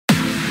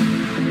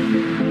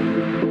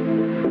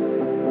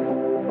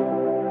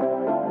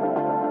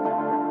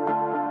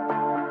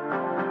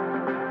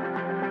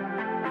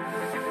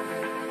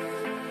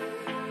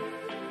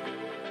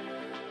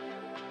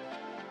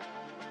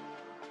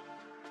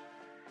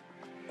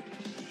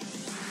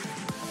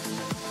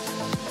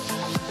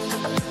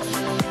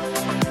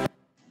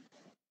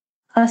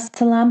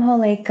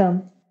Assalamu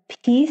alaikum.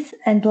 Peace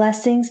and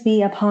blessings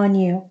be upon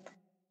you.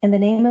 In the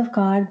name of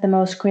God, the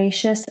most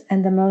gracious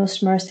and the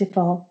most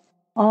merciful.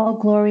 All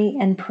glory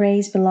and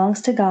praise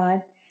belongs to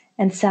God,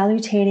 and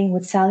salutating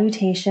with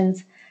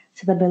salutations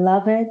to the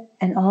beloved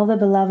and all the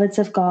beloveds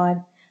of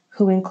God,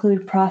 who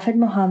include Prophet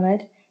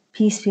Muhammed,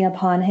 peace be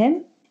upon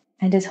him,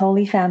 and his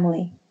holy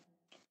family.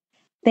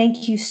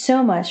 Thank you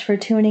so much for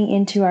tuning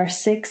into our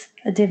 6th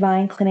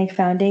Divine Clinic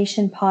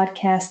Foundation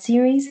podcast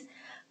series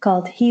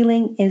called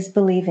Healing is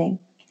Believing.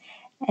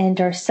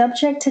 And our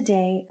subject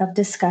today of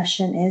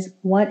discussion is,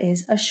 what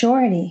is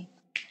Assurity?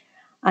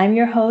 I'm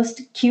your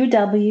host,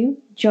 QW.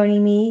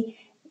 Joining me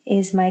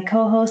is my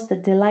co-host, the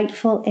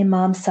delightful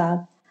Imam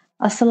Saab.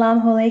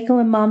 Assalamu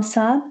alaikum, Imam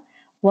Saab.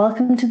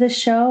 Welcome to the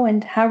show,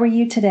 and how are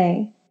you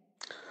today?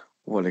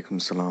 Wa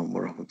alaikum salam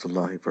wa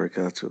rahmatullahi wa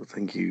barakatuh.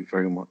 Thank you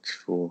very much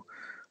for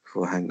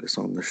having us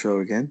on the show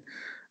again.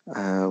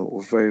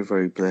 We're very,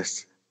 very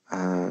blessed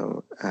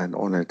and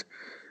honored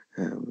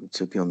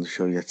to be on the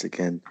show yet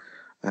again,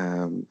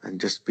 and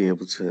just be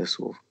able to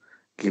sort of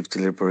give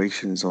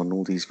deliberations on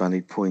all these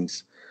valid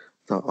points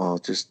that are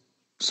just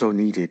so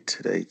needed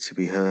today to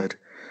be heard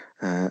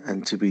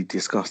and to be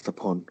discussed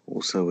upon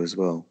also as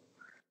well.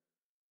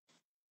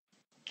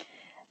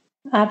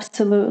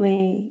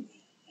 Absolutely.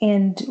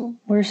 And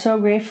we're so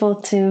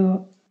grateful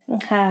to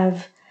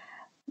have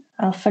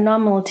a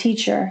phenomenal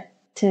teacher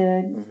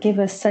to give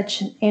us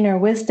such inner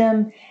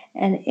wisdom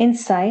and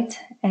insight.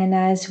 And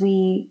as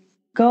we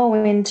go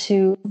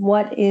into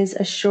what is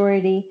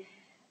Assurity,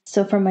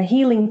 so from a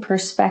healing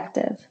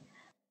perspective,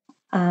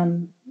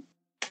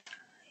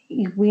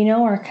 we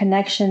know our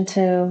connection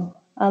to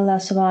Allah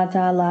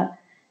SWT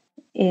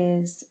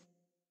is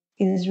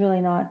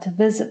really not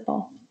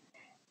visible.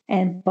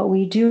 But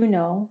we do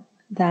know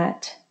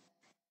that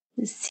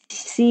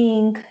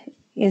seeing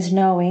is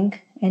knowing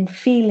and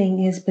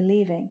feeling is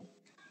believing.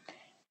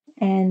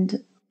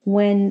 And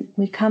when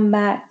we come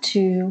back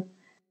to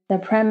the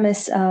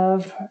premise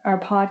of our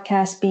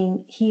podcast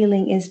being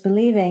healing is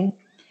believing,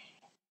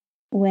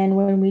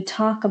 when we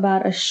talk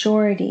about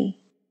Assurity,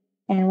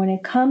 and when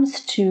it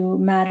comes to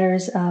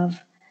matters of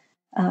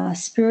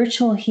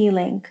spiritual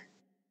healing,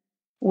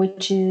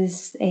 which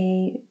is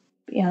a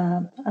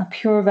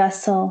pure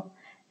vessel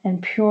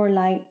and pure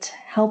light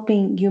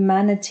helping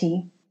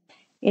humanity,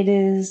 it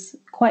is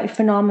quite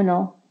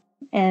phenomenal.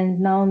 And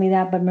not only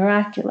that, but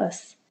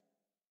miraculous.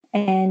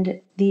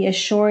 And the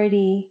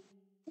Assurity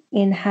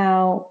in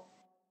how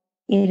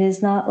it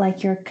is not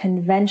like your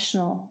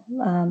conventional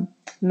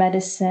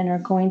medicine or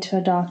going to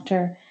a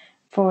doctor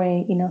for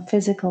a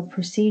physical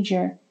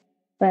procedure,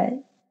 but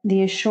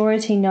the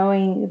Assurity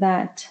knowing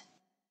that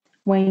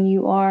when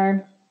you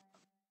are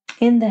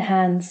in the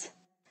hands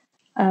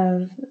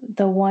of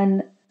the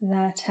one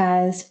that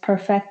has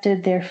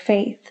perfected their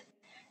faith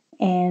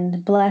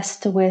and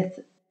blessed with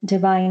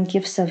divine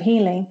gifts of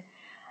healing,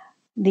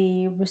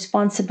 the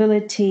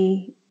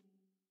responsibility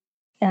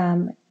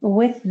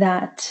with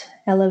that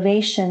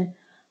elevation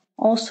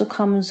also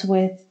comes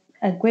with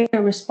a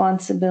greater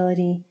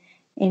responsibility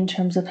in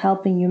terms of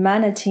helping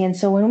humanity. And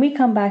so when we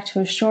come back to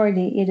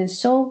Assurity, it is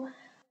so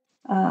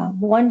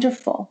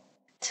wonderful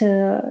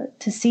to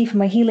see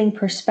from a healing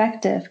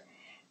perspective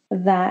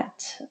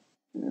that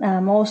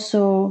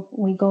also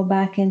we go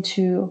back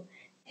into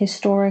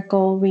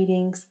historical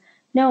readings,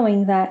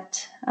 knowing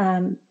that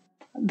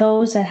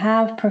those that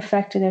have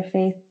perfected their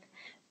faith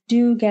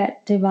do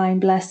get divine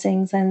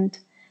blessings, and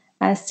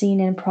as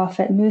seen in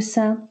Prophet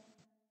Musa.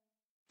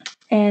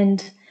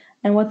 And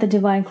what the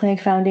Divine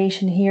Clinic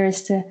Foundation here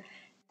is to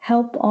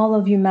help all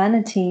of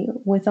humanity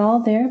with all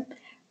their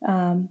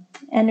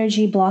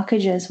energy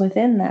blockages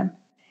within them,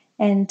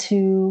 and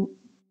to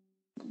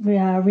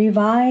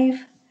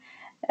revive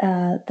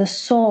the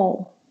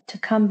soul to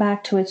come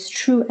back to its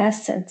true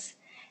essence.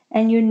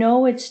 And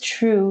it's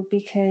true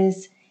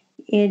because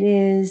it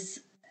is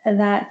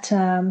that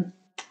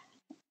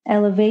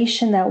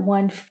elevation that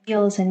one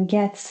feels and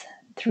gets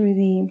through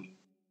the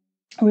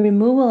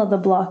removal of the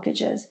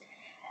blockages.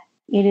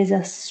 It is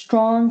a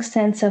strong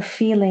sense of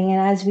feeling.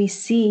 And as we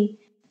see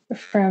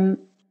from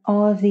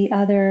all of the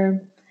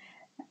other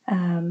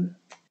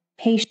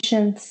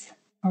patients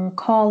or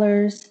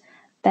callers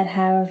that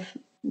have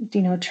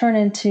turned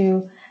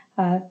into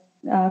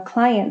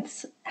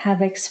clients,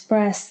 have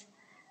expressed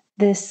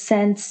this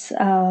sense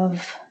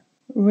of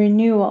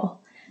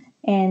renewal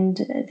and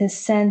this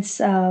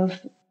sense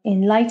of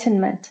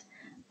enlightenment,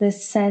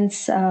 this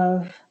sense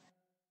of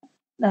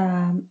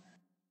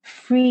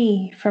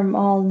free from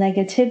all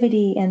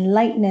negativity and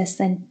lightness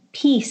and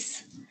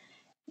peace.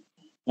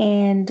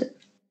 And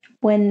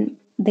when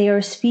they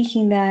are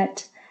speaking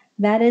that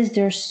is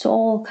their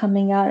soul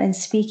coming out and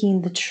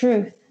speaking the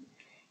truth.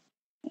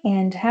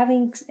 And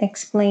having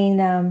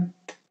explained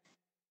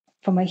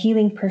from a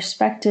healing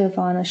perspective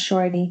on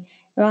Assurity,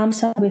 Ram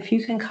Sahib, if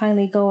you can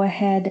kindly go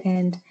ahead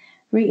and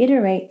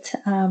reiterate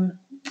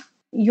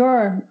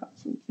your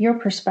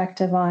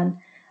perspective on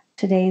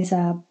today's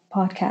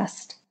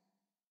podcast.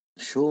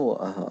 Sure,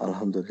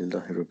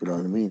 Alhamdulillah Rabbil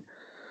Alameen.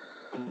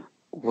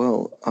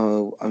 Well,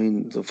 I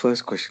mean, the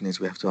first question is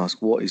we have to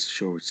ask, what is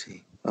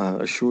surety?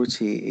 A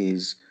surety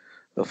is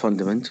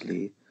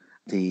fundamentally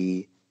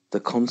the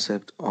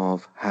concept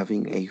of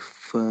having a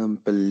firm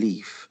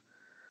belief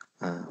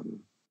um,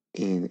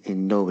 in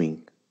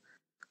knowing,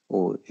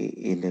 or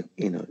in a,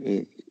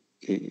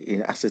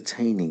 in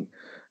ascertaining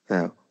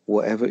that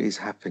whatever is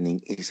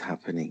happening,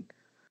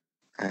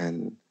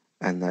 and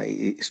that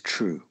it is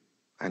true,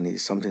 and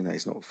it's something that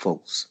is not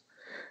false.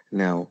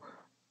 Now,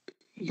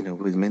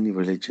 with many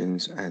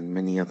religions and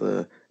many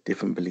other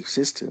different belief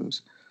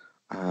systems,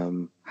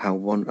 how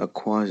one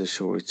acquires a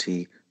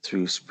surety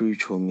through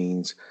spiritual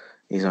means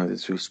is either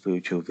through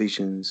spiritual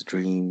visions,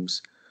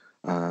 dreams,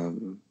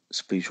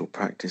 spiritual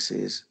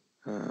practices,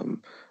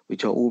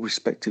 which are all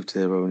respective to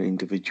their own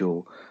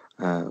individual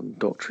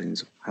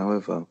doctrines.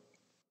 However,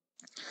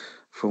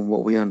 from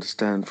what we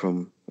understand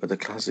from the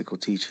classical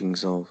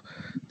teachings of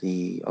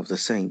the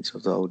saints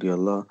of the awliya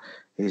Allah,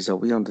 is that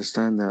we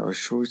understand that a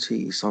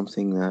surety is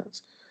something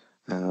that,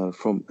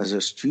 from as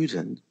a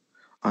student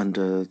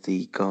under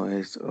the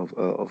guise of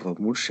a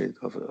murshid,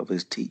 of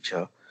his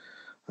teacher,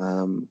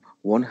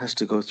 one has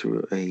to go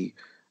through a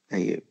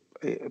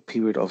a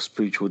period of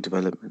spiritual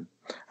development,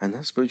 and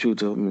that spiritual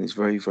development is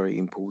very, very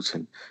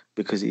important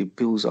because it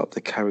builds up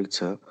the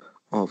character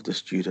of the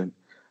student,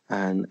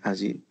 and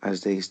as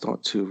they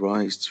start to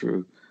rise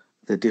through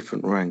the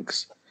different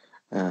ranks,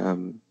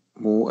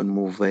 more and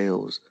more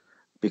veils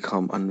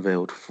become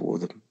unveiled for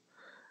them.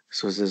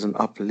 So there's an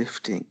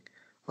uplifting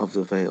of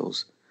the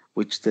veils,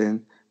 which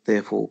then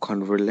therefore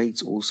kind of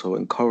relates also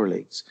and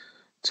correlates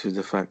to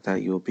the fact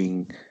that you're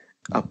being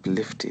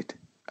uplifted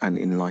and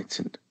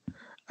enlightened.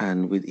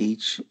 And with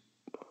each,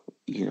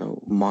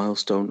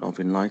 milestone of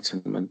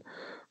enlightenment,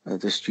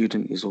 the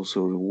student is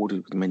also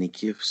rewarded with many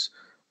gifts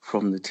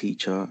from the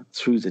teacher,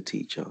 through the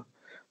teacher,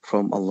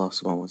 from Allah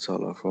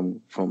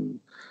SWT, from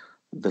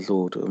the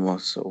Lord and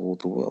Master of all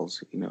the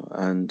worlds,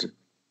 and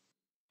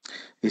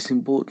it's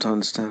important to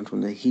understand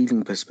from the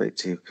healing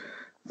perspective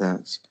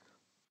that,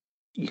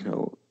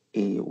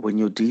 when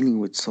you're dealing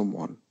with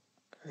someone,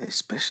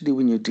 especially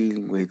when you're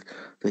dealing with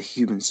the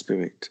human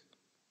spirit,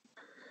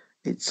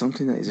 it's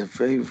something that is a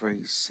very,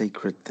 very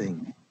sacred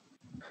thing,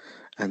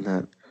 and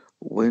that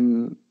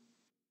when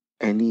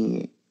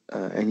any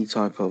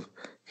type of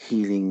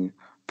healing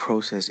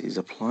process is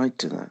applied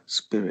to that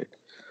spirit,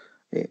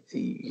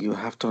 you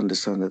have to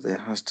understand that there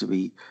has to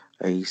be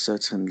a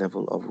certain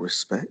level of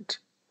respect,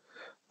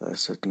 a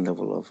certain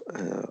level of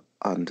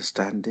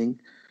understanding,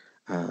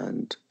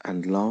 and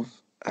love,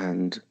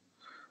 and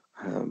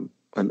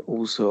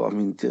also, I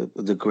mean,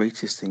 the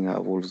greatest thing out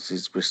of all of this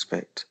is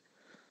respect,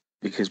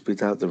 because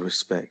without the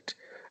respect,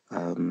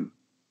 um,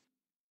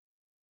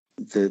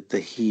 the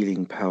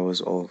healing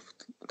powers of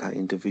that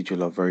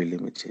individual are very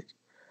limited.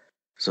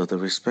 So the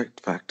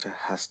respect factor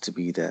has to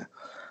be there.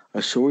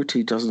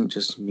 Assurity doesn't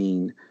just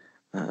mean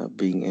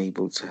being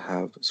able to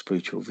have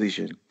spiritual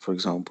vision. For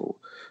example,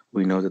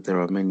 we know that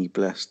there are many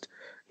blessed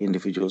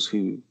individuals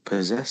who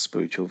possess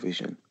spiritual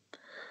vision,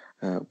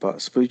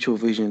 but spiritual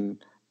vision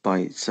by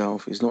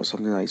itself is not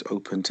something that is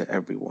open to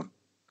everyone.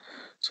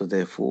 So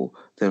therefore,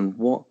 then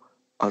what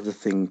other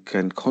thing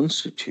can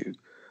constitute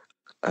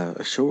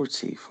a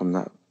surety from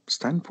that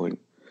standpoint?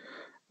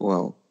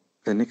 Well,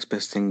 the next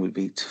best thing would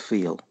be to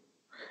feel.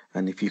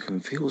 And if you can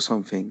feel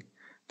something,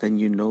 then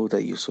you know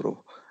that you're sort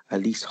of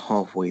at least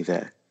halfway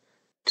there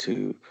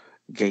to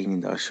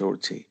gaining that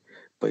surety.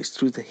 But it's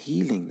through the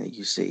healing that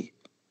you see,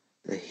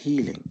 the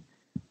healing,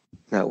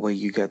 that way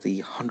you get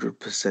the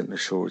 100%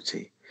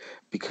 surety,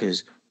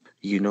 because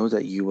you know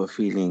that you were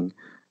feeling,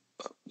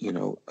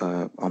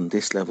 on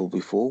this level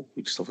before,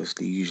 which is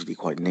obviously usually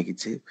quite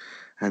negative,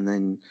 and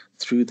then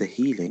through the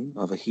healing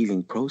of a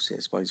healing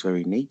process by its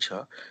very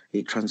nature,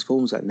 it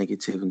transforms that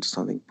negative into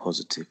something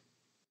positive.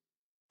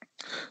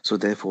 So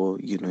therefore,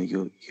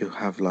 you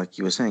have, like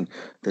you were saying,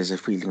 there's a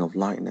feeling of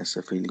lightness,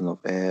 a feeling of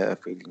air, a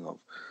feeling of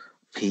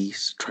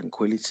peace,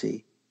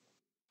 tranquility.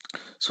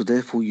 So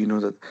therefore, you know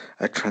that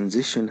a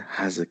transition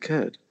has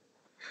occurred.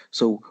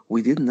 So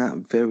within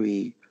that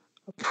very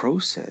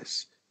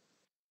process,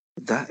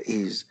 that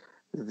is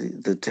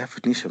the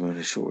definition of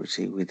a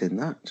surety within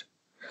that.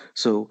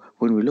 So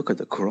when we look at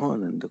the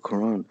Quran, and the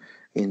Quran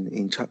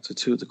in chapter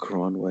 2 of the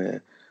Quran,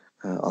 where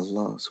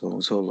Allah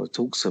SWT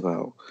talks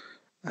about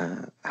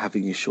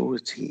having a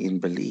surety in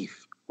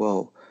belief.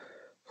 Well,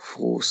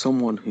 for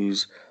someone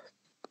who's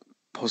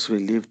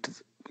possibly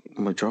lived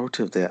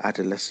majority of their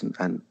adolescent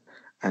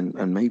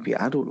and maybe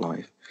adult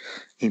life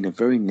in a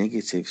very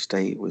negative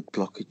state with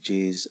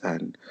blockages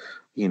and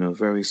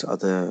various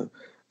other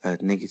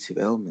negative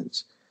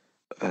ailments,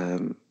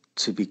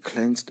 to be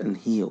cleansed and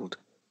healed,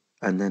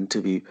 and then to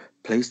be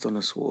placed on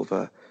a sort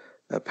of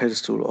a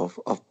pedestal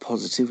of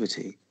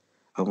positivity,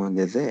 and when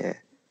they're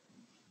there,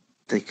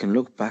 they can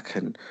look back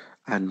and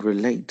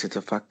relate to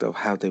the fact of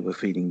how they were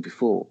feeling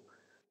before,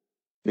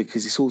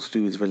 because it's all to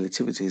do with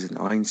relativities, and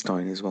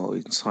Einstein as well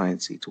in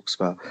science, he talks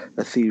about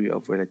a theory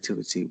of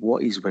relativity.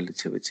 What is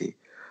relativity?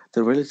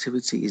 The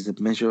relativity is the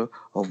measure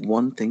of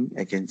one thing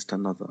against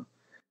another.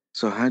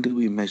 So how do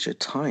we measure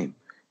time?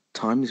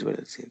 Time is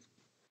relative.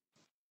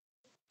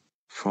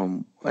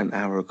 From an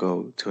hour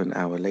ago to an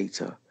hour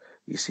later,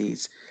 you see,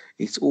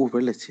 it's all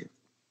relative.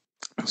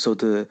 So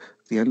the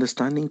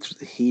understanding through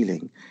the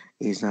healing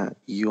is that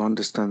you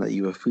understand that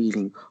you were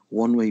feeling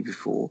one way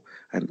before,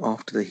 and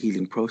after the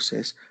healing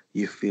process,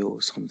 you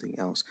feel something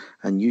else.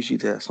 And usually,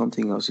 that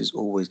something else is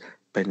always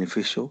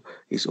beneficial.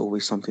 It's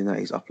always something that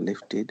is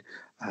uplifted.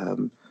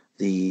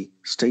 The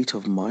state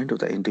of mind of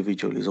that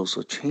individual is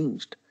also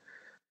changed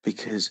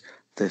because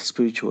the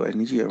spiritual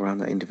energy around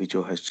that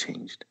individual has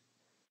changed.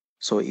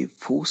 So it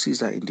forces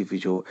that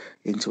individual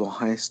into a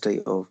higher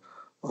state of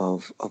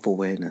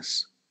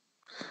awareness.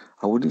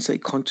 I wouldn't say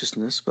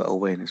consciousness, but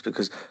awareness,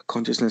 because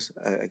consciousness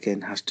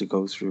again has to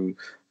go through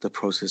the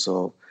process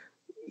of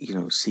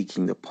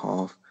seeking the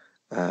path,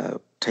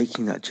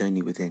 taking that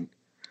journey within,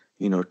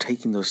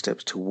 taking those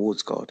steps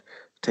towards God,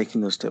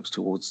 taking those steps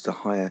towards the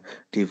higher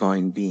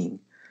divine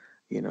being.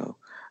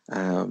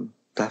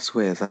 That's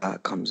where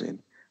that comes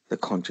in, the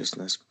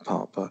consciousness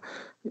part. But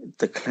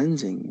the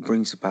cleansing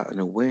brings about an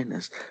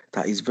awareness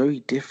that is very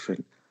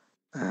different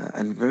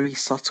and very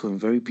subtle and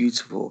very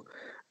beautiful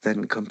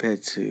than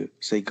compared to,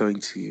 say, going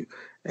to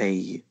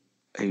a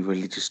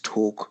religious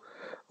talk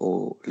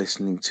or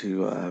listening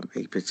to a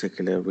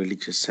particular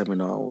religious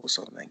seminar or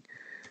something,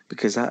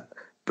 because that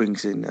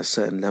brings in a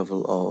certain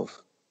level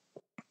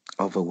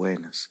of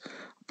awareness.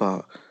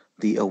 But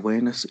the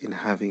awareness in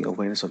having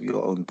awareness of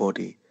your own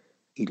body,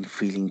 in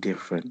feeling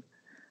different,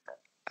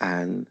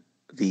 and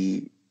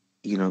the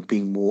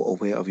being more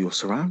aware of your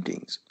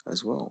surroundings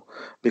as well,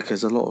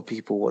 because a lot of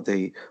people,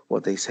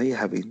 what they say,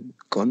 having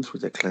gone through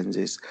the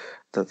cleanses,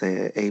 that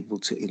they're able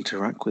to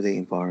interact with the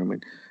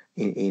environment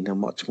in a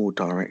much more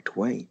direct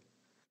way.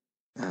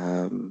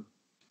 um,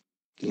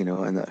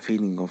 and that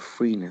feeling of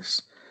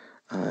freeness,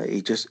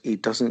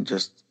 it doesn't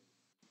just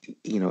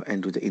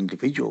end with the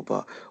individual,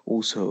 but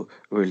also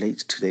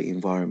relates to the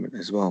environment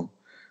as well.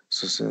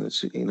 So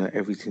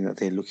everything that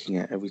they're looking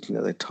at, everything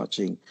that they're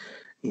touching,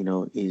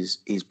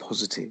 is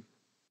positive.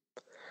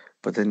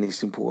 But then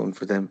it's important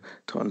for them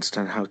to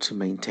understand how to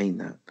maintain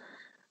that.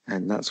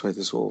 And that's where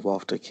the sort of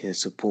aftercare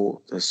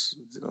support,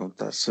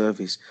 that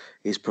service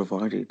is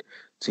provided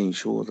to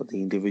ensure that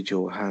the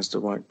individual has the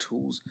right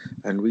tools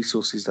and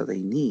resources that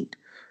they need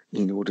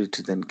in order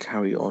to then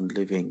carry on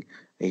living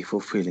a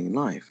fulfilling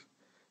life.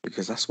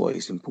 Because that's what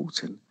is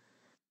important.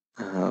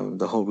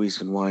 The whole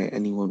reason why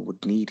anyone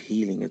would need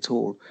healing at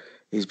all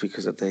is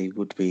because that they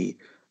would be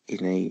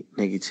in a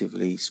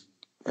negatively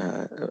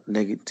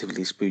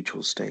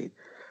spiritual state,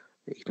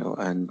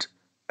 and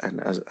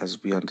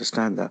as we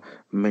understand that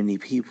many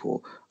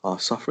people are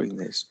suffering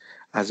this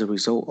as a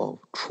result of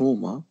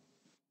trauma,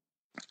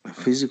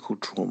 physical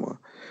trauma,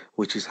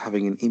 which is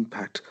having an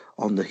impact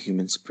on the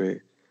human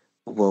spirit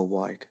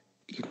worldwide.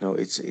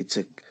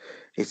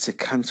 It's a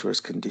cancerous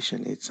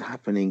condition. It's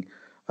happening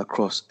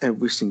across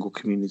every single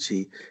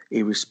community,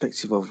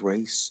 irrespective of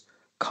race,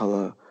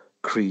 color,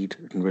 creed,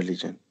 and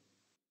religion.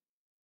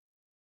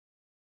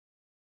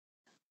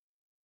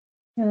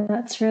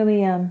 That's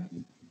really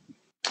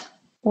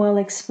well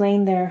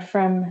explained there,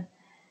 from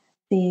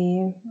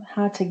the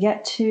how to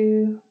get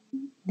to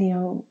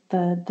the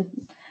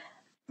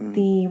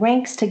the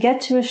ranks to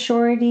get to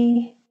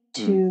Assurity,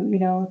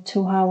 to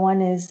to how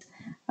one is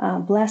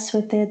blessed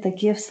with it, the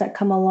gifts that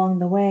come along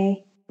the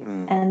way,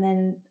 and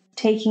then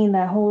taking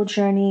that whole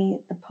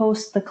journey,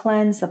 the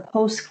cleanse, the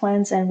post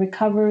cleanse, and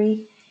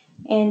recovery.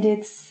 And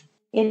it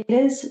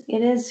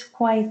is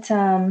quite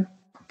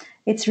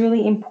it's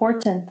really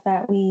important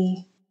that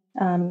we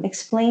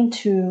explain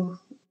to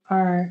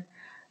our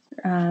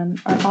our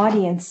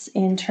audience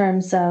in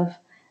terms of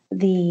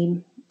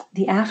the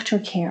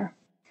aftercare.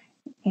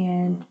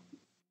 And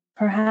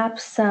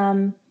perhaps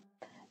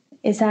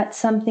is that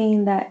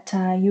something that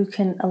you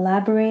can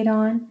elaborate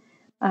on?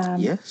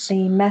 Yes.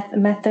 The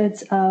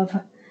methods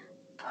of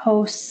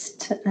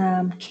post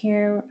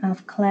care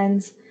of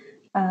cleanse,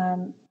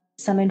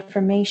 some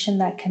information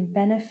that can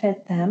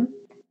benefit them,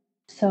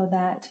 so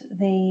that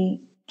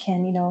they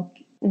can,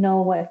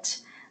 know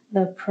what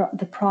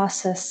the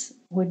process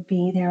would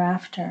be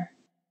thereafter.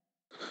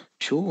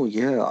 Sure.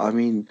 Yeah. I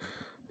mean,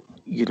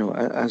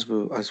 as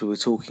we were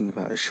talking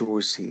about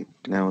Assurity,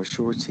 now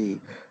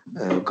Assurity,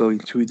 going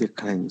through the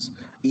cleanse,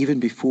 even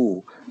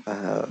before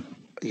a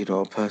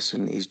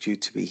person is due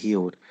to be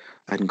healed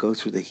and go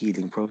through the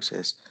healing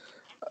process,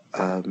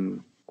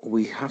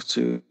 we have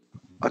to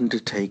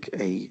undertake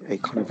a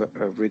kind of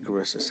a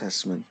rigorous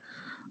assessment,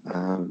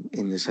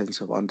 in the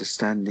sense of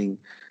understanding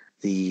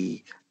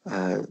the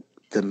uh,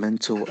 the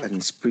mental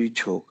and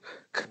spiritual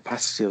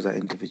capacity of that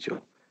individual,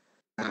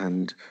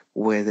 and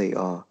where they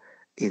are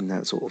in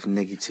that sort of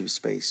negative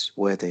space,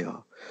 where they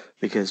are.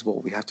 Because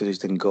what we have to do is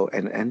then go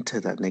and enter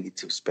that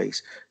negative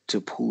space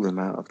to pull them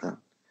out of that.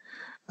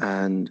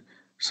 And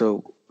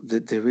so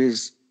there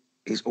is,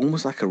 it's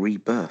almost like a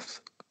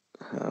rebirth.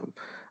 um,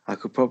 I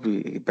could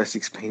probably best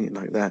explain it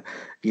like that.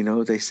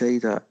 They say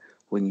that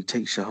when you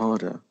take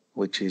Shahada,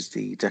 which is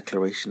the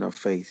declaration of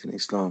faith in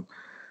Islam,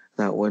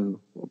 that when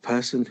a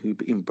person who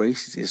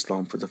embraces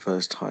Islam for the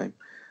first time,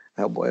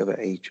 at whatever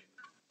age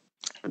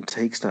and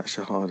takes that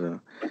shahada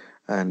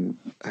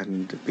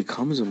and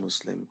becomes a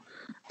Muslim,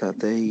 that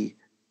they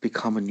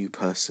become a new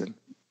person,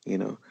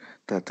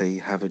 that they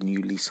have a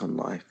new lease on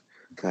life,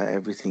 that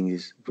everything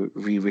is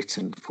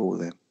rewritten for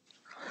them.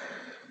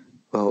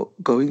 Well,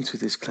 going through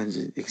this cleanse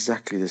is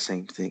exactly the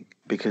same thing,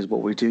 because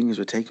what we're doing is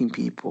we're taking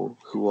people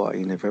who are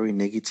in a very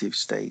negative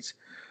state,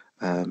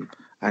 and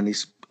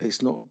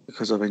it's not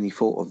because of any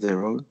fault of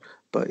their own,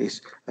 but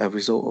it's a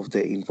result of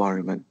their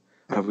environment,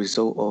 a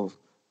result of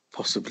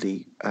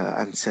possibly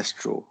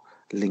ancestral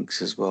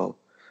links as well.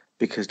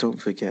 Because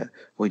don't forget,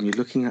 when you're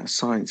looking at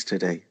science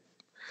today,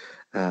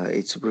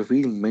 it's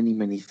revealing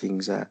many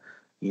things that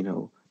you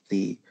know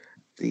the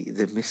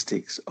the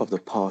mystics of the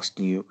past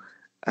knew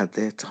at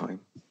their time.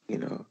 You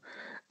know,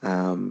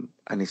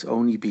 and it's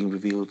only being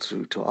revealed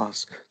through to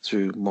us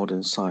through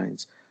modern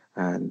science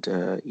and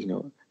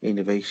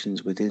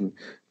innovations within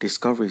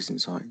discoveries in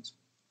science.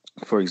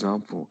 For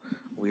example,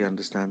 we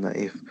understand that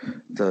if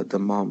the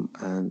mom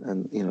and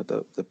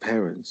the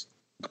parents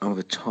of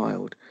a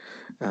child,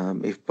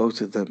 if both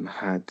of them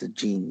had the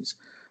genes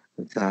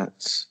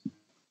that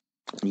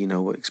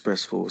were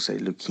expressed for, say,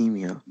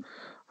 leukemia,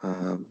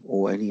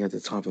 or any other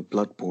type of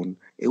blood-borne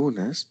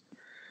illness,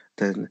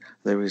 then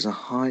there is a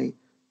high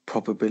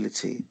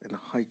probability and a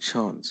high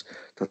chance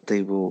that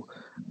they will,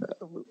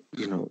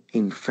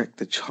 infect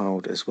the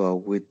child as well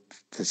with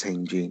the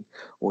same gene,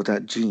 or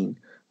that gene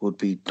would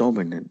be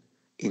dominant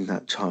in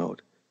that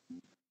child,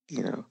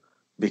 you know,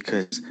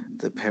 because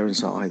the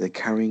parents are either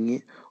carrying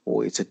it,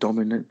 or it's a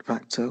dominant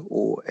factor,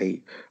 or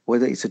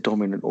whether it's a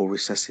dominant or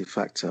recessive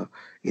factor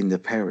in the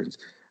parents,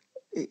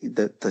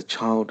 that the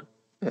child,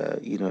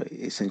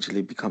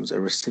 essentially becomes a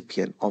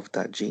recipient of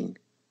that gene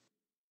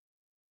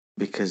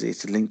because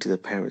it's linked to the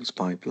parents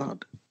by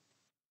blood,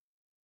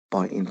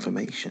 by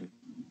information.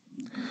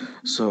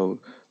 So,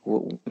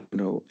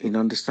 in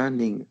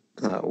understanding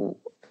that,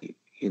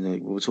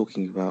 we're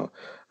talking about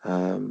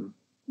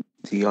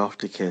the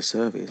aftercare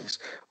service.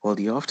 Well,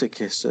 the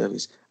aftercare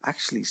service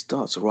actually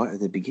starts right at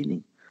the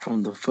beginning,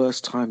 from the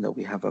first time that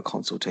we have a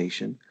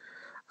consultation.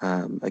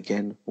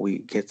 Again, we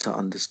get to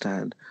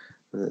understand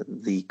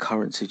the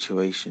current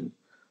situation,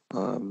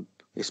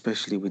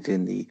 especially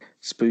within the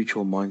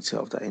spiritual mindset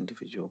of that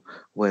individual,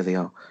 where they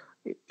are.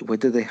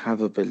 Whether they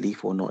have a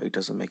belief or not, it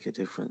doesn't make a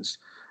difference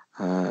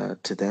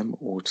to them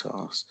or to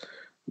us,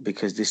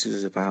 because this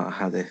is about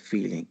how they're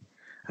feeling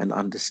and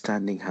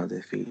understanding how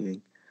they're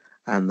feeling,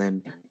 and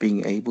then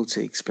being able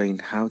to explain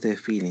how they're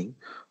feeling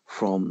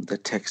from the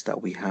text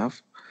that we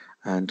have,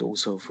 and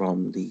also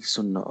from the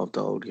Sunnah of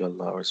the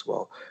Awliyaullah as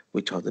well,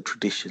 which are the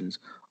traditions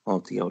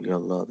of the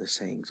Awliyaullah, the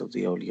sayings of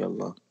the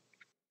Awliyaullah.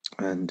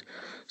 And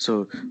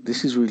so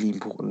this is really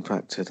important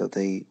factor, that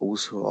they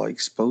also are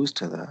exposed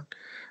to that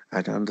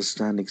and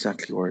understand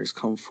exactly where it's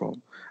come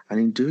from. And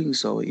in doing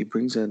so, it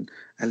brings an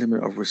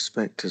element of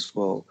respect as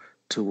well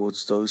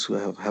towards those who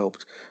have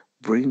helped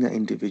bring that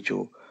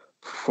individual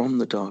from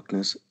the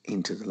darkness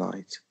into the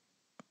light.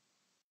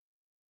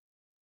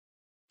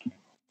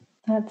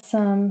 That's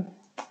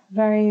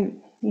very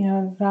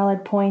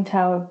valid point.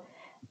 How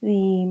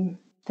the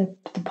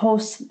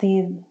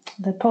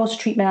the post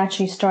treatment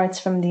actually starts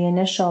from the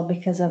initial,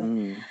 because of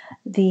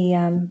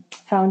the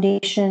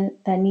foundation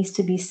that needs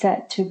to be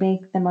set to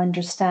make them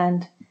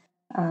understand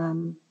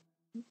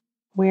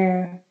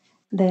where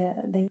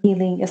the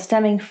healing is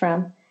stemming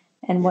from,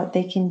 and what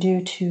they can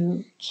do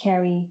to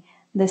carry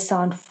this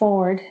on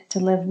forward to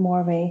live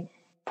more of a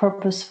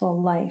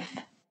purposeful life.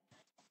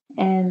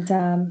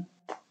 And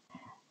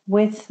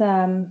with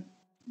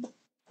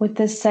with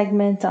this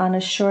segment on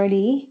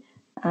Assurity,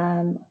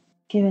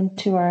 given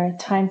to our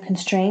time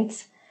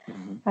constraints,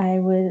 I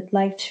would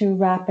like to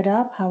wrap it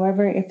up.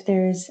 However, if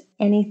there's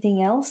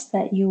anything else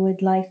that you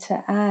would like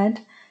to add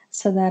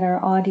so that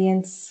our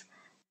audience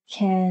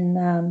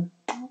can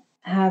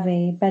have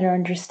a better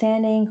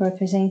understanding, or if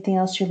there's anything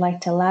else you'd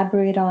like to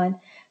elaborate on,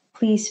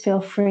 please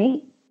feel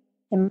free,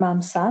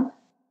 Imam Saab.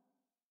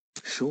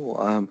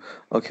 Sure.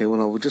 Okay,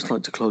 well, I would just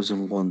like to close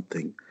on one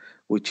thing,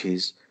 which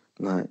is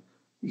that,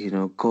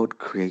 God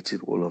created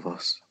all of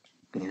us.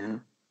 Yeah?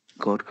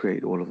 God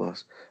created all of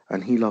us,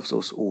 and He loves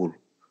us all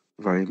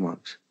very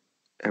much.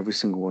 Every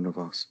single one of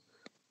us.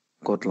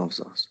 God loves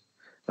us.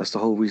 That's the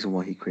whole reason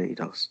why He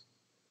created us.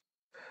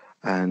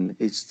 And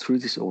it's through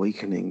this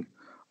awakening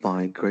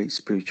by great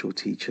spiritual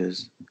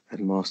teachers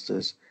and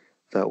masters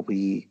that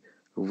we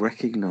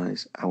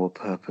recognize our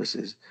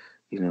purposes,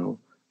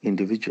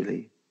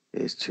 individually,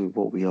 as to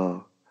what we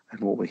are and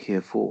what we're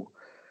here for.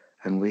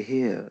 And we're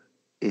here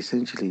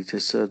essentially to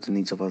serve the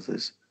needs of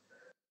others.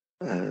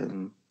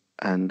 And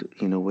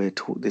we're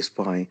taught this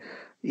by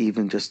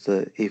even just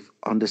if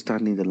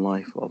understanding the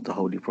life of the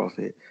Holy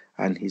Prophet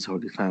and his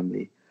holy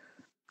family,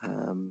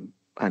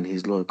 and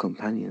his loyal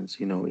companions,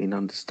 in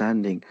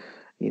understanding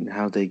in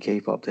how they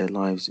gave up their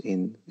lives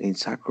in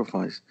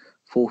sacrifice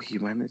for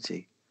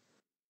humanity.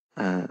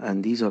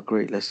 And these are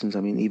great lessons.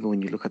 I mean, even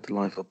when you look at the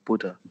life of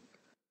Buddha,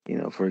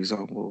 for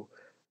example,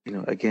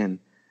 again,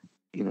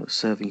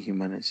 serving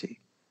humanity,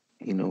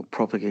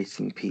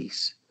 propagating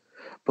peace.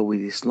 But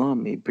with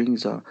Islam, it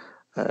brings up,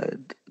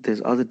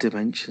 there's other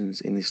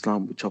dimensions in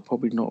Islam which are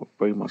probably not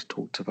very much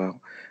talked about,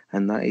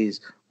 and that is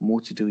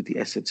more to do with the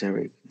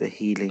esoteric, the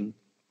healing,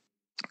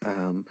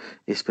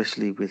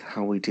 especially with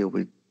how we deal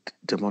with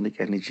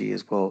demonic energy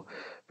as well,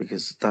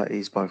 because that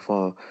is by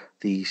far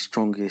the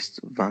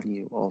strongest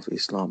value of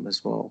Islam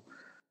as well,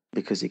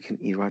 because it can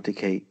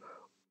eradicate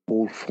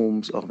all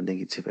forms of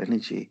negative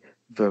energy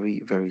very,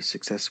 very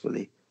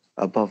successfully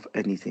above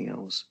anything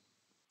else.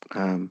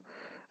 Um,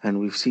 and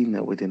we've seen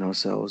that within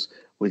ourselves,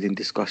 within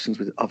discussions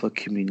with other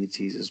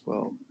communities as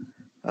well.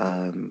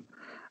 Um,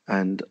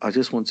 and I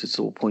just wanted to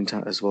sort of point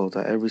out as well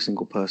that every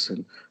single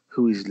person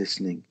who is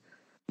listening,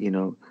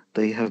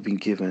 they have been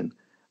given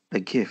a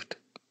gift.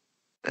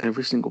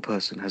 Every single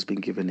person has been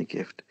given a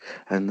gift,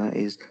 and that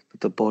is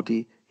the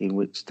body in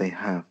which they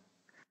have.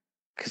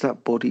 Because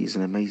that body is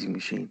an amazing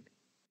machine.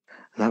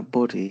 That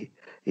body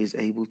is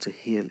able to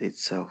heal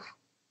itself.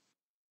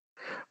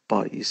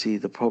 But you see,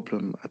 the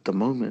problem at the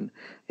moment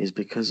is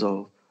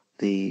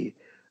the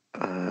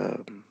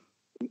um,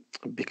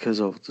 because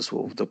of the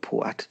sort of the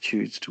poor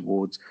attitudes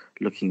towards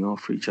looking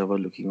after each other,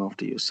 looking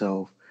after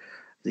yourself,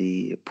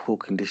 the poor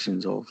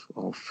conditions of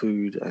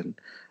food and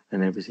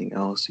everything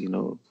else,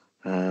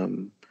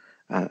 um,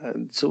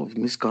 and sort of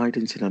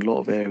misguidance in a lot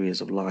of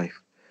areas of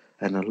life,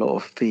 and a lot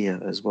of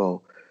fear as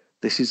well.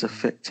 This is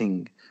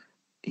affecting,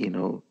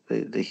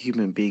 the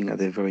human being at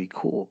their very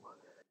core.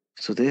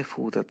 So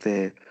therefore, that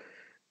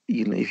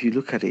if you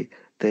look at it,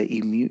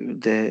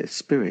 their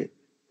spirit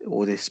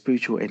or their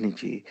spiritual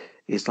energy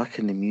is like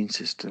an immune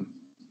system.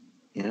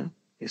 Yeah,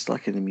 it's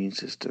like an immune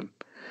system,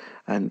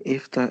 and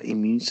if that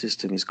immune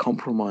system is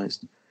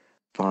compromised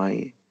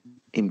by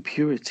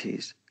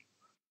impurities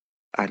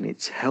and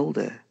it's held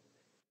there,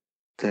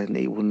 then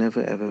it will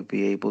never ever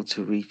be able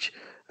to reach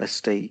a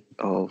state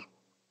of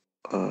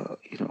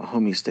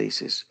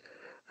homeostasis,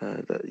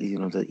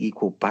 the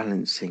equal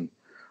balancing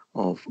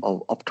of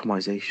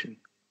optimization.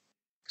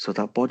 So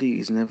that body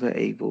is never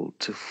able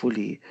to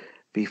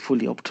be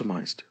fully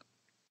optimized,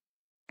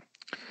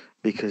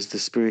 because the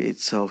spirit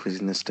itself is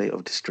in a state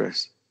of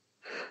distress.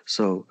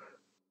 So,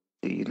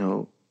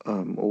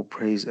 all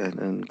praise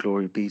and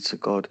glory be to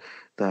God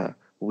that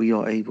we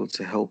are able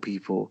to help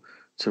people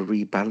to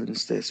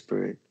rebalance their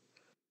spirit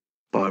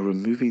by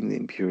removing the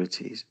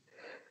impurities,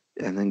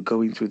 and then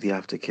going through the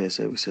aftercare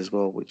service as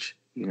well, which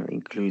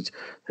includes,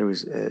 there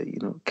is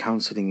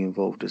counseling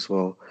involved as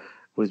well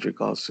with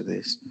regards to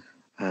this,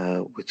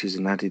 which is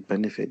an added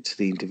benefit to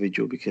the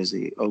individual because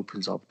it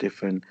opens up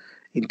different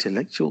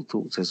intellectual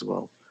thoughts as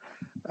well,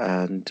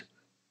 and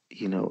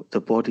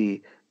the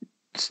body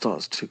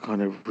starts to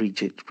kind of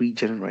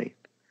regenerate,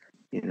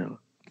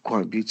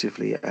 quite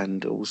beautifully.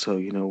 And also,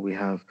 we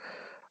have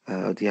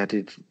the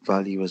added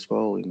value as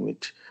well, in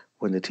which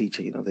when the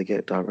teacher, they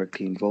get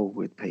directly involved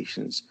with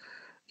patients,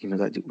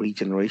 that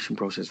regeneration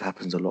process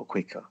happens a lot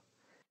quicker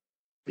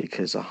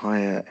because a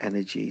higher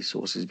energy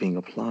source is being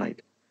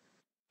applied.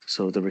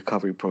 So the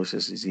recovery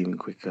process is even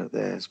quicker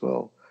there as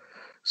well.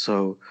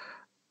 So,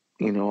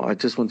 I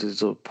just wanted to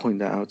sort of point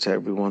that out to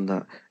everyone,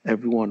 that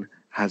everyone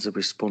has a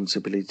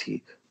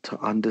responsibility to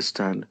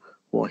understand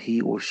what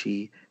he or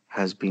she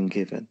has been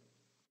given.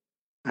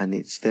 And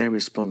it's their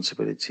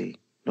responsibility,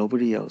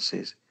 nobody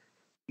else's,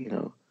 you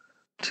know,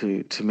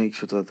 to make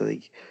sure that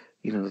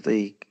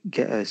they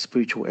get a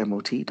spiritual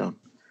MOT done,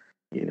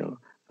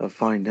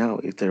 find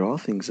out if there are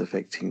things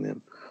affecting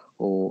them,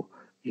 or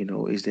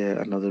is there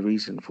another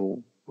reason for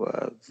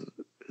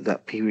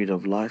that period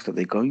of life that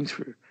they're going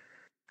through,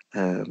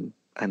 and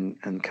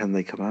can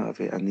they come out of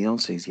it? And the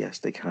answer is yes,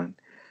 they can,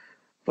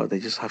 but they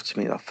just have to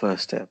make that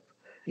first step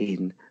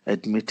in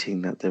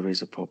admitting that there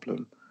is a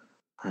problem,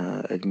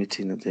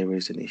 admitting that there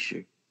is an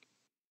issue.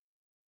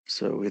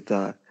 So with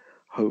that,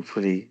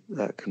 hopefully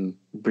that can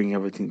bring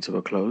everything to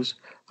a close.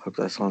 Hope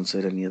that's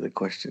answered any other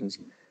questions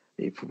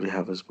that you probably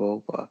have as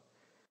well. But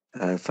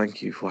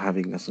thank you for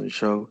having us on the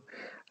show,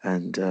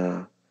 and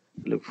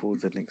look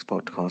forward to the next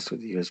podcast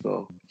with you as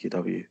well.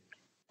 QW.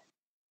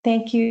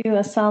 Thank you.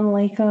 Assalamu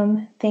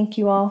alaikum. Thank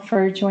you all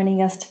for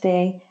joining us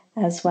today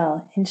as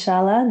well.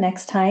 Inshallah,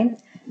 next time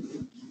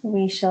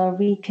we shall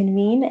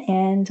reconvene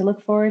and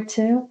look forward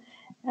to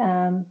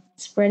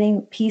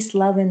spreading peace,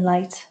 love, and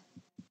light.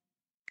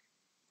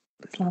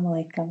 Assalamu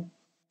alaikum.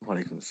 Wa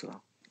alaikum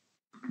salam.